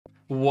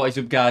What is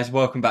up, guys?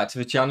 Welcome back to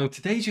the channel.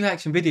 Today's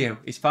reaction video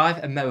is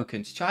 5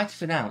 Americans try to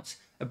pronounce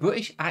a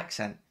British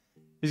accent.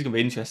 This is going to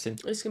be interesting.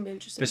 It's going to be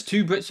interesting. There's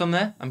 2 Brits on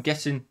there. I'm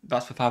guessing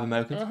that's for 5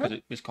 Americans because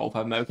it's called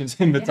 5 Americans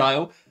in the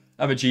title.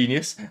 I'm a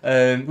genius.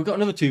 We've got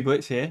another 2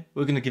 Brits here.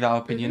 We're going to give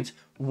our opinions.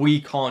 We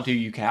can't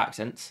do UK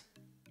accents.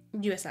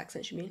 US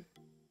accents, you mean?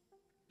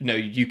 No,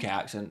 UK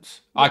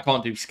accents. I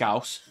can't do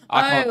Scouse.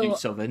 I can't do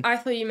Southern. I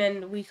thought you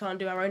meant we can't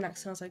do our own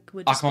accent. I was like,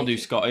 I can't do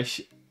Scottish.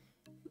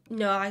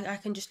 No, I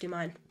can just do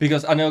mine.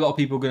 Because I know a lot of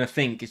people are going to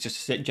think it's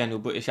just a general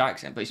British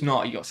accent, but it's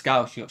not. You got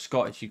Scouse, you got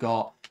Scottish, you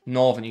got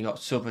Northern, you got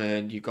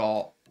Southern, you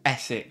got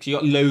Essex. You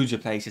got loads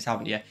of places,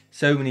 haven't you?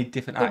 So many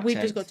different accents. But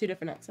we've just got 2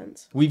 different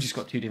accents. We've just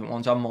got 2 different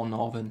ones. I'm more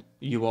Northern.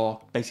 You are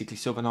basically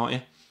Southern, aren't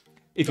you?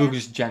 If we're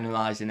just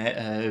generalising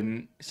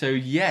it. So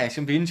yeah, it's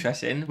going to be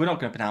interesting. We're not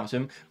going to pronounce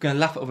them. We're going to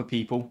laugh at other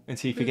people and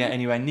see if we get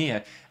anywhere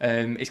near.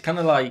 It's kind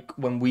of like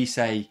when we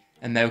say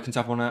Americans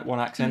have one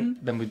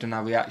accent, then we've done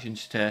our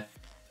reactions to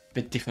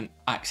the different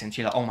accents.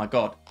 You're like, oh my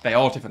god, they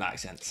are different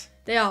accents.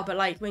 They are, but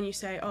like when you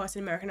say, oh, it's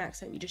an American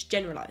accent, you just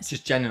generalise.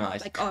 Just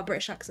generalise. Like, oh,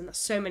 British accent, there's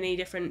so many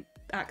different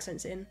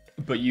accents in.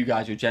 But you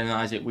guys will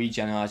generalise it, we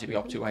generalise it the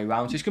opposite way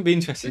around. So it's going to be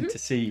interesting to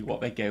see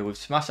what they go with.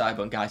 Smash that like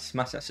button, guys.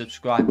 Smash that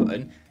subscribe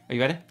button. Are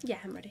you ready? Yeah,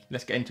 I'm ready.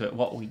 Let's get into it.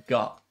 What we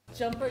got?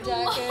 Jumper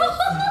jacket.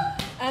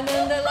 And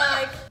then they're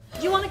like,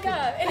 you want to go?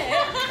 In it.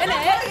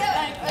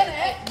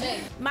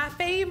 My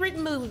favorite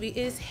movie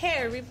is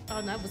Harry.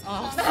 Oh, that was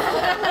awesome. Is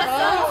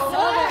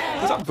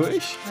that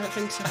British? I don't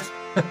think so.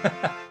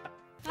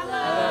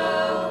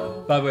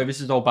 Hello. By the way, this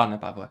is all banner,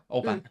 by the way.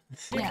 All banner.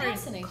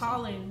 Different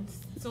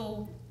callings.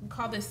 So we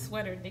call this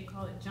sweater, they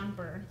call it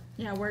jumper.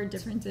 Yeah, word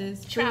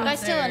differences. But I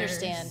still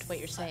understand what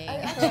you're saying.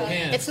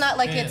 It's not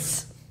like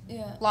it's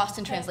lost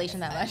in translation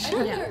that much.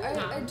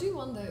 I do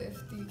wonder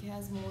if the UK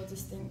has more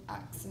distinct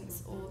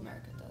accents or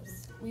America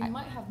does. We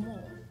might have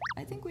more.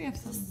 I think we have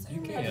some.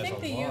 I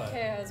think the UK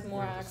has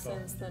more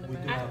accents than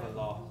America. We do have a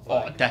lot.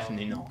 Oh,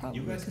 definitely not.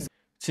 You guys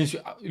Since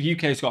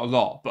UK's got a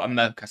lot, but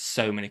America has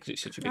so many because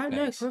it's such a big I don't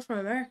know, place. coming from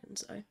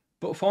Americans though.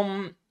 But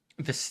from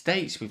the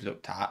states we've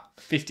looked at,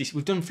 we've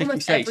done 50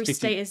 Almost states. every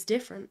state is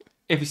different.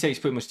 Every state's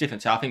pretty much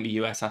different, so I think the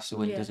US has to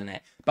win, Yeah. doesn't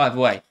it? By the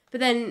way, But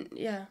then,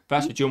 yeah.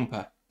 that's a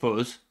jumper for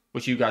us,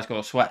 which you guys got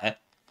a sweater.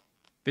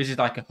 This is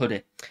like a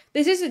hoodie.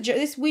 This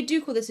is we do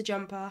call this a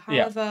jumper.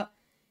 However,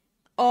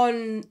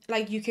 on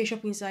like UK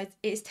shopping sites,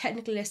 it's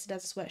technically listed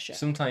as a sweatshirt.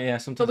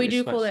 Sometimes, But we it's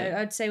do a call it, sweatshirt.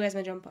 I'd say, where's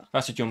my jumper?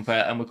 That's a jumper,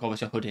 and we call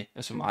this a hoodie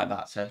or something like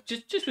that. So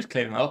just was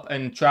clearing that up.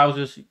 And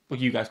trousers,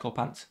 what you guys call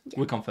pants.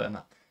 We confirm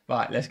that.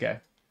 Right, let's go.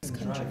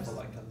 try for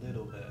like a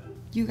little bit.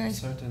 You guys.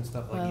 Certain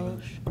stuff like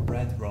even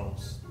bread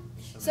rolls.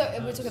 So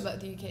we're talking about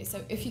the UK.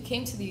 So if you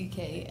came to the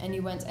UK and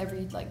you went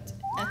every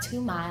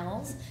 2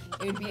 miles,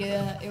 it would be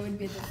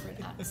a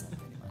different accent.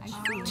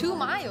 2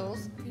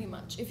 miles? Pretty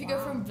much. If you go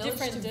from village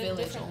to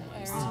village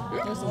almost.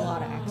 There's a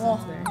lot of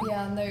accents there.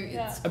 Yeah, no,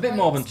 it's A bit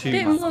more than 2 A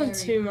bit miles. more than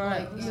 2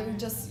 Like, miles. you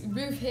just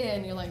move here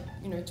and you're like,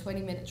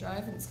 20-minute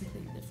drive and it's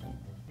completely different.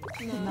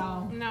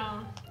 No.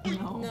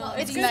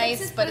 It's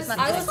nice, but it's not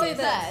I good. would say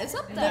that. It's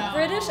up The there.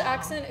 British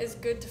accent is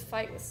good to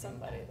fight with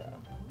somebody, though.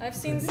 I've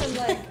seen some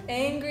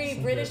angry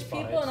British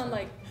people, and I'm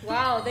like,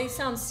 wow, they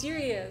sound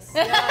serious.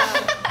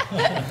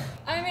 Yeah.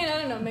 I mean,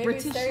 I don't know, maybe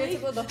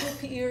stereotypical, the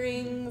hoop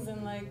earrings,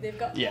 and they've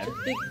got big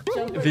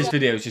jumper. This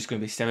video is just going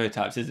to be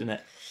stereotypes, isn't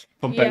it?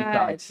 From both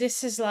sides.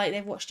 This is like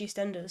they've watched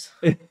EastEnders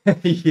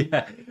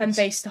Yeah. and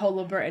based the whole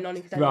of Britain on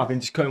EastEnders. Rather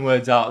than just cutting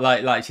words out,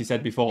 like she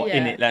said before,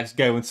 in it, let's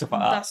go and stuff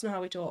like that. That's not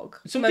how we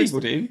talk. Some people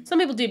do. Some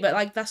people do,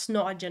 but that's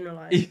not a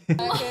generalised.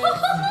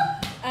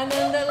 And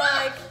then they're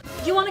like,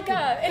 you want to go?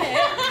 In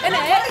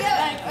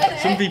it.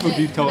 Some people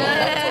do talk.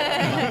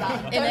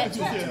 Don't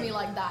talk to me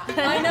like that.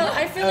 I know,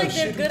 I feel like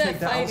they're should we good take at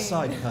that fighting.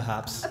 outside,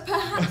 perhaps?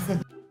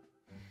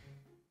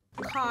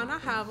 Can I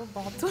have a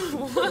bottle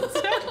of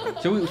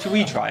water? Shall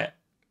we try it?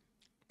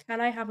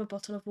 Can I have a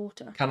bottle of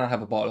water? Can I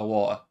have a bottle of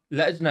water?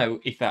 Let us know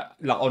if that,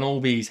 on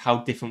all these, how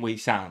different we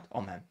sound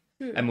on them.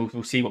 And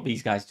we'll see what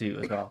these guys do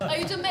as well. Are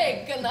you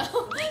Jamaican now?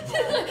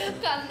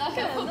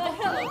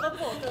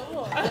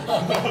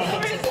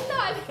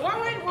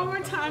 One more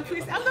time,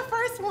 please. I'm the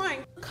first one.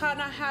 Can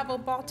I have a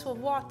bottle of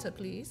water,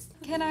 please?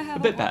 Can I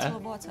have a bit bottle better.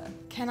 of water?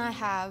 Can I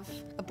have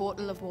a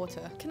bottle of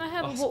water? Can I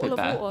have That's a a bottle bit of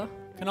better. water?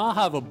 Can I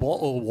have a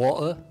bottle of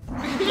water?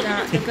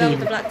 Nah, the girl with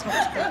the black top.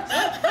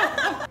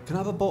 Can I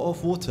have a bottle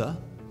of water?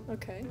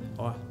 Okay.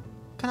 Or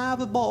can I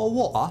have a bottle of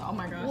water? Oh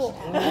my gosh.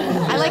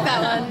 I like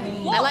that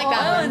one. I like that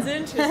That one. one's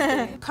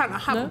interesting. Can I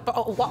have a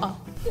bottle of water?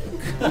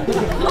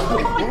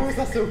 Why was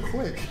that so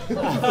quick? You're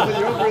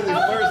really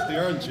thirsty,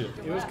 aren't you?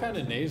 It was kind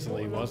of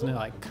nasally, wasn't it?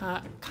 Like,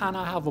 can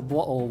I have a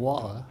bottle of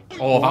water?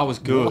 Oh, that was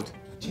good.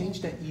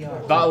 Change the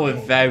ER. That was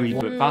very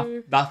good.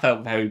 That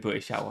felt very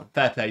British, that one.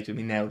 Fair play to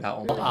me, nailed that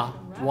one.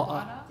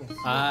 Water.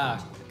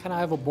 Can I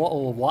have a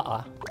bottle of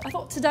water? I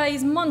thought today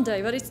is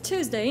Monday, but it's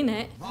Tuesday,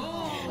 innit?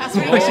 That's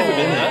I really should have good.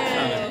 been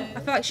there. I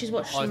feel like she's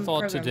watched I some thought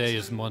programs. today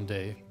is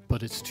Monday,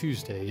 but it's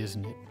Tuesday,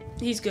 isn't it?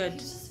 He's good.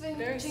 He's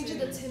just changing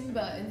the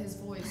timbre in his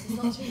voice. He's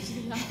not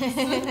changing the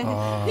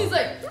accent. He's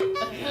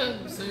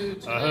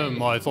like,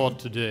 I thought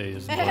today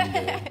is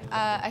Monday.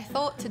 I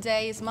thought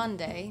today is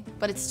Monday,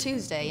 but it's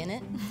Tuesday, isn't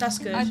it? That's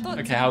good.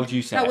 Okay, how would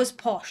you say That it? was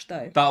posh,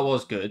 though. That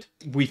was good.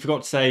 We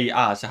forgot to say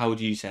so how would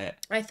you say it?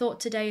 I thought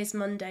today is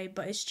Monday,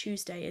 but it's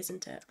Tuesday,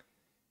 isn't it?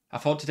 I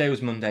thought today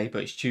was Monday,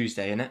 but it's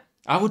Tuesday, innit?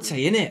 I would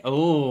say innit.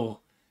 Oh.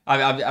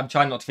 I'm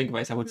trying not to think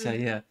about it, so I would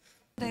say, yeah.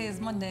 Today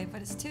is Monday,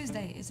 but it's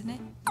Tuesday, isn't it?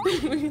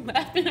 You're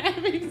laughing. I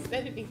haven't even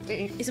said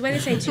anything. It's when they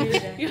say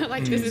Tuesday. You're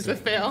like, this is a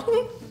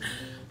fail.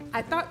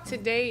 I thought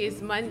today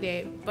is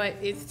Monday, but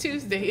it's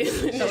Tuesday,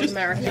 isn't it? That was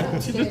American.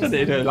 She just said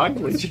it in her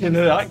language, in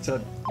her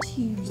accent.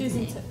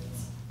 isn't it?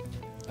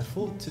 I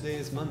thought today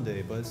is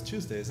Monday, but it's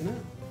Tuesday, isn't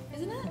it?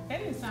 Isn't it?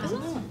 That sounds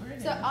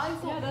So I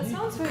thought. Yeah, that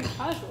sounds very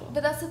casual.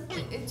 But that's to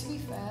be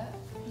fair.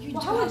 You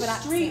Well, do how have would an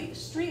accent.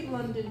 street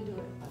London do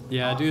it?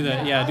 Yeah, do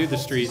the do the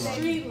street.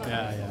 Street London.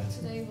 Yeah.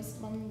 Today was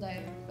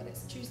Monday, but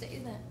it's Tuesday,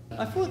 isn't it?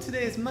 I thought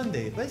today is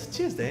Monday, but it's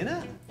Tuesday, isn't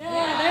it? Okay,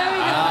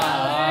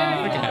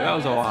 that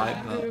was alright.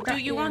 Do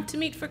you want to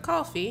meet for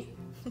coffee?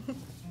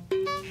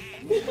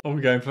 Are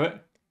we going for it?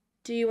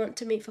 Do you want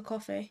to meet for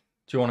coffee?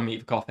 Do you want to meet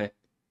for coffee?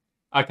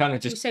 I kind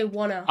of You just, say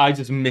wanna. I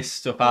just missed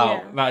stuff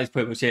out. Yeah. That is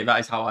pretty much it. That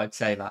is how I'd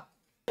say that.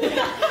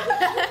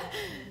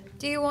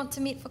 Do you want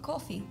to meet for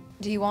coffee?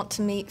 Do you want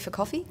to meet for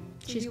coffee?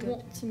 She's Do you good.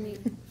 want to meet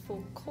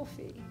for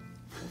coffee?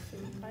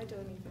 I don't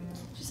even know.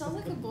 She sounds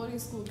like a boarding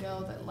school girl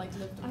that like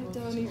lived I abroad.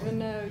 don't even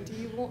know. Do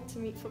you want to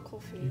meet for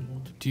coffee?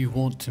 Do you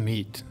want to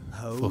meet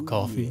for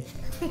coffee?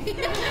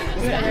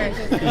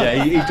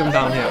 Yeah, he's come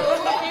down here.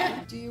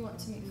 Do you want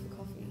to meet for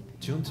coffee?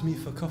 Do you want to meet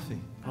for coffee?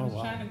 Oh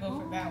wow. Trying to go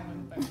for that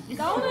one, but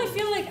That one I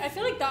feel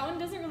like that one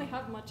doesn't really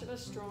have much of a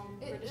strong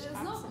It British is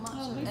accent. not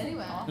much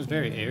anywhere. It's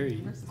very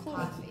airy.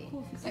 Coffee.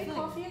 Say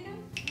coffee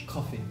again?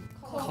 Coffee.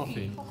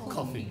 Coffee.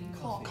 Coffee.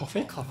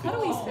 Coffee? How do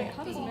we say?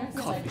 How does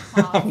America say?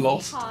 I'm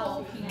lost.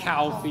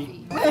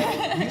 Coffee.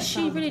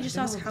 She really just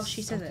asked how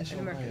she says it in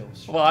American.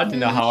 Well, I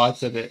didn't know how I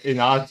said it.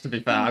 To be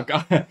fair,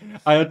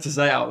 I had to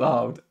say it out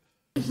loud.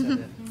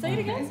 Say it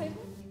again. Say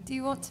it. Do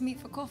you want to meet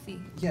for coffee?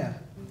 Yeah.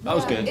 That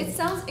was good. It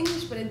sounds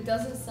English, but it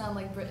doesn't sound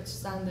like British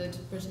standard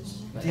British.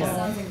 But Yeah. it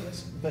sounds English.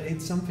 But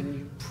it's something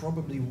you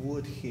probably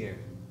would hear.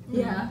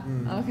 Yeah.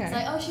 Okay. It's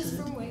like, oh, she's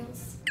from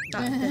Wales.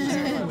 How did you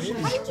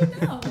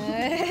know?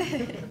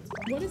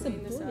 What is a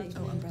bully?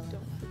 Oh,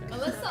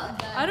 let's start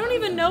there. I don't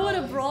even know what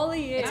a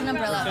brolly is. It's an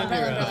umbrella.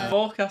 The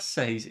forecast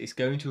says it's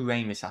going to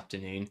rain this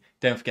afternoon.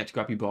 Don't forget to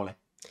grab your brolly.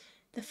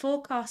 The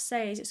forecast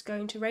says it's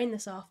going to rain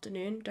this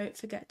afternoon. Don't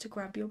forget to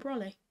grab your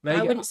brolly. There you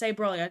I go. wouldn't say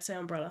brolly, I'd say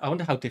umbrella. I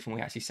wonder how different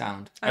we actually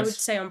sound. I would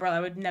say umbrella,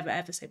 I would never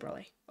ever say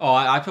brolly. Oh,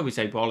 I'd probably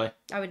say brolly.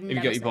 I would you never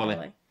got your say brolly?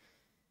 brolly.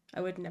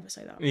 I would never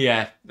say that.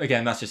 Yeah,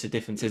 again, that's just a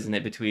difference, isn't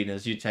it, between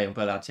us? You'd say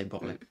umbrella, I'd say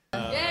brolly.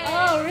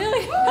 Oh, really?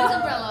 It is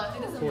umbrella.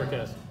 It is umbrella.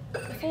 Forecast. The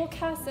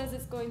forecast says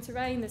it's going to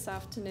rain this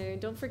afternoon.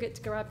 Don't forget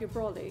to grab your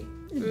brolly.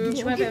 Should we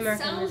have an It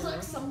American sounds version?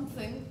 like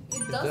something. It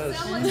does does.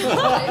 sound like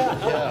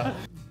something. Yeah.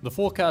 The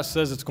forecast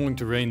says it's going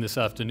to rain this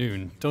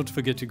afternoon. Don't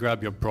forget to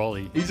grab your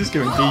brolly. He's just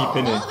going deep,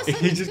 isn't he?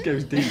 He just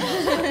goes deep.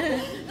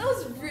 That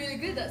was really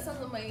good. That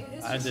sounded like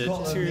I had to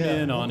Scotland, tune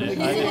yeah. in on it.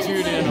 I had to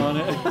tune in on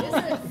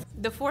it.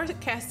 the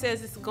forecast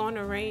says it's going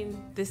to rain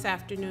this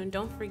afternoon.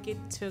 Don't forget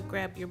to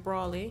grab your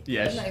brolly.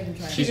 Yes. I'm not even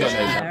trying. She's got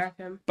no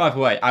American. By the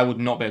way, I would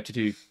not be able to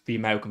do the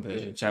American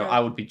version, so I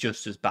would be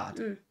just as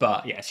bad.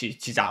 But yeah,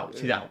 she's out.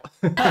 She's out.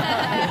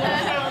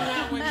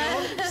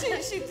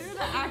 She threw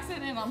the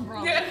accent in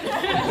umbrella. Raleigh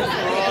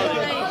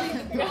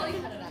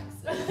had an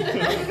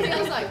accent. He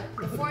was like,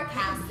 the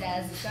forecast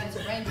says it's going to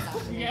rain this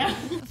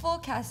afternoon. The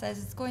forecast says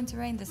it's going to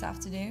rain this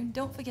afternoon.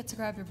 Don't forget to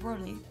grab your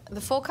brolly.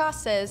 The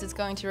forecast says it's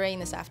going to rain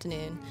this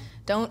afternoon.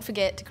 Don't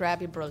forget to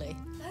grab your brolly.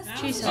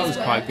 Jesus. That was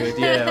quite good.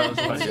 Yeah, that was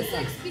quite good. It's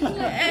like speaking of.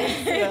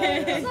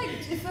 It's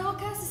like, the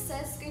forecast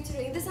says it's going to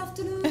rain this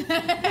afternoon. Don't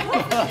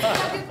forget to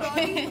grab your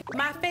brolly.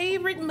 My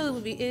favorite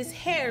movie is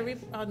Harry.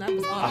 Oh, no, that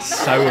was That's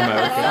awesome. so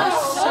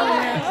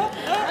American.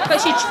 But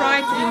she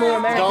tried to be more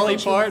American. Dolly than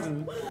she-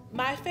 Parton.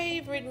 My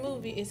favorite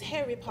movie is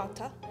Harry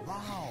Potter.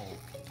 Oh,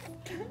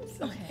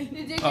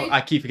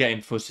 I keep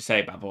forgetting for us to say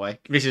it, by the way.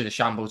 This is a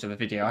shambles of a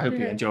video. I hope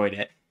you enjoyed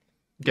it.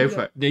 Go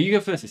for it. No, you go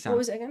first this time. What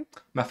was it again?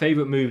 My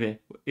favourite movie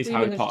is You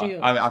Harry go, Potter. do you?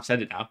 I've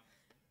said it now.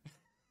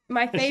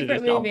 My Should favorite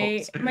have gone movie.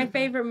 box. My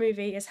favorite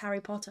movie is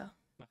Harry Potter.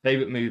 My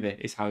favourite movie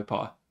is Harry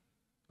Potter.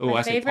 Oh, My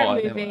I say favorite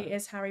Potter. movie don't I?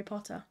 is Harry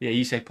Potter. Yeah,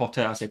 you say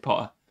Potter, I say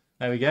Potter.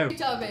 There we go. Good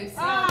job, babes.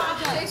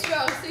 Stay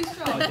strong, stay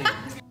strong.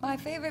 My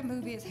favorite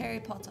movie is Harry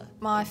Potter.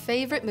 My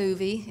favourite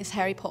movie is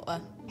Harry Potter.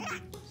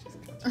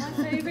 My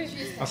favorite.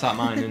 That's like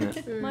mine, isn't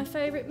it? My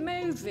favorite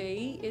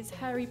movie is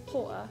Harry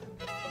Potter.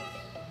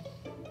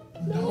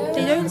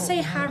 They don't say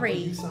You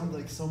Harry. sound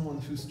like someone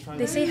who's trying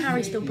They to say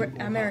Harry's teach still people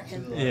how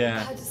American. to, I Yeah.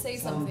 had to say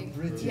sound something.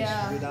 British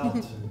Yeah.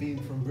 without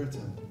being from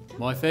Britain.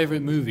 My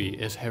favorite movie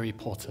is Harry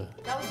Potter.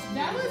 That was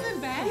That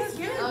wasn't bad.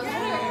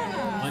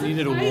 I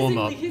needed a warm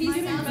up. He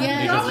sounded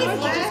Yeah, Because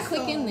it's it's just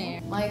click in there.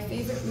 My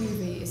favorite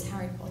movie is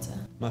Harry Potter.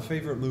 My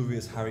favourite movie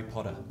is Harry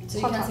Potter. So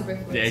you can't say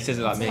both words. Yeah, it says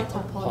it like me.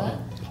 Potter.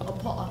 Or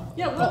Potter.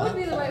 Yeah, what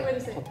would be the right way to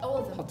say it? All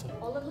of them. Potter.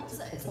 All of them.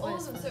 It's all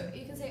of them. So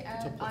you can say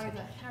either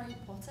Harry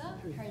Potter,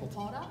 or Harry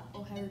Potter.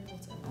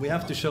 We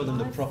have to show them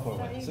the proper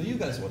way. So you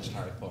guys watched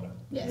Harry Potter?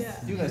 Yes.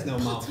 Yeah. You guys know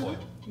Malfoy.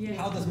 Yeah.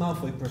 How does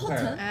Malfoy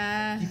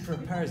prepare? He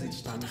prepares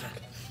each time.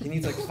 He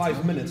needs like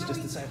 5 minutes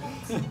just to say,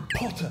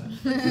 Potter.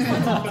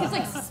 He's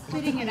like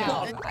spitting it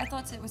out. I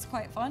thought it was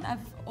quite fun.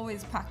 I've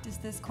always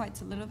practiced this quite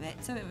a little bit,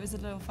 so it was a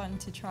little fun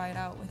to try it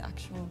out with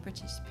actual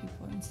British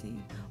people and see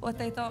what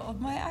they thought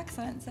of my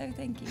accent, so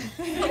thank you.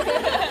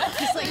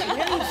 It's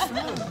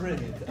like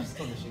Brilliant,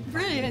 astonishing.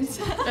 Brilliant.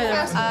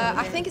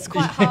 I think it's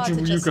quite hard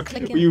to just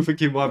click in. Were you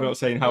thinking, why am I not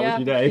saying how was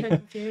your day?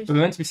 confused. But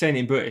we're meant to be saying it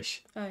in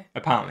British,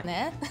 apparently.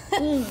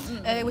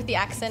 There. With the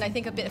accent, I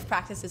think a bit of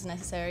practice is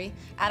necessary.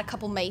 Add a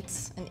couple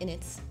mates and in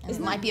it, and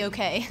it might be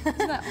okay. Isn't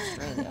that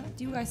Australia?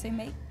 Do you guys say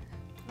mate?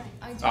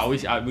 Oh, we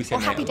say Or mate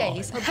happy a lot.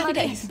 days. Happy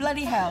days.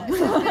 Bloody hell.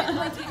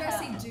 Like you guys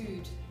say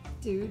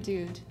dude.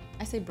 Dude.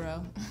 I say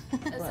bro.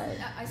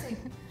 I say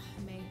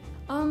mate.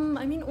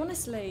 I mean,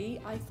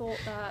 honestly, I thought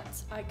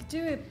that I could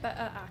do a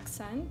better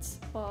accent,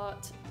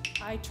 but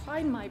I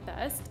tried my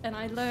best, and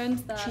I learned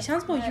that She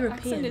sounds more my European.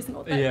 accent is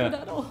not that good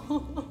at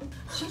all.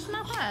 She's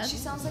not bad. She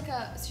sounds like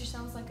a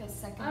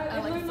second. I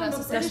like remember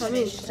first That's what I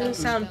mean. She British doesn't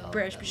sound girl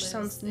British, that but she lives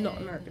sounds not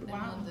American. in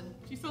London.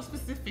 She's so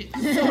specific.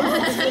 First,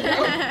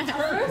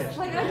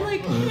 like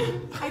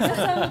I guess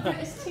I'm a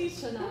British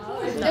teacher now.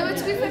 No, but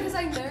to be fair, because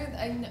I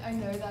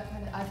know that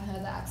kind of. I've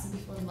heard that accent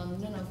before in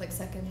London. Of like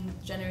second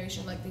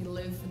generation, like they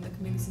live in the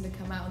communities and they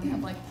come out and they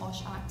have like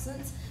posh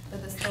accents,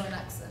 but they're still an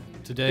accent.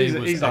 Today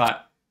was He's like,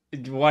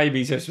 why are you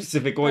being so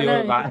specific? What are you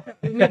on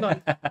about? Move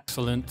on.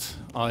 excellent.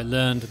 I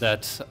learned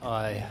that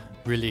I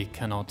really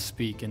cannot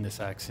speak in this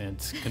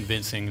accent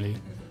convincingly,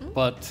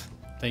 but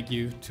thank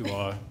you to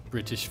our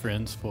British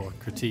friends for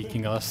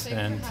critiquing us,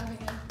 and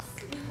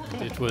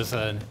it was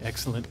an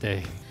excellent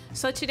day.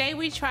 So today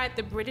we tried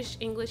the British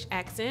English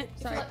accent.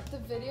 If you like the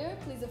video,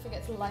 please don't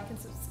forget to like and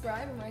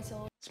subscribe and write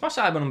all. Smash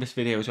that button on this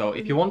video as well.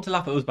 If you want to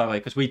laugh at us, by the way,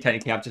 because we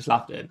technically have just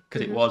laughed at it,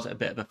 because it was a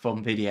bit of a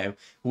fun video.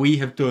 We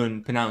have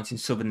done pronouncing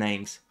southern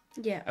names.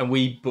 Yeah. And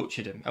we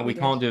butchered them, and we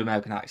can't do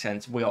American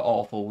accents. We are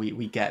awful.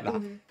 We get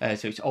that.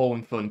 So it's all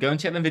in fun. Go and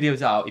check them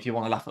videos out if you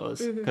want to laugh at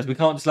us, because we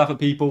can't just laugh at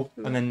people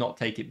and then not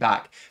take it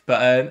back. But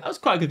that was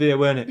quite a good video,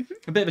 weren't it?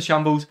 A bit of a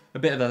shambles, a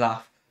bit of a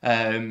laugh.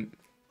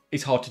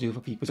 It's hard to do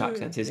for people's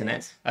accents, isn't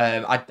it?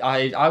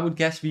 I would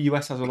guess the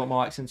US has a lot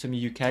more accents than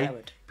the UK,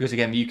 because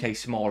again, the UK is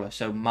smaller,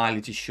 so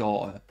mileage is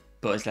shorter,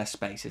 but there's less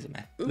space, isn't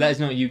there? Let us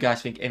know what you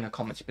guys think in the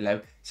comments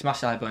below. Smash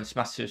the like button,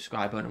 smash the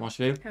subscribe button, and watch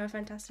the video. Have a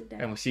fantastic day.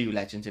 And we'll see you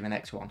legends in the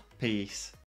next one. Peace.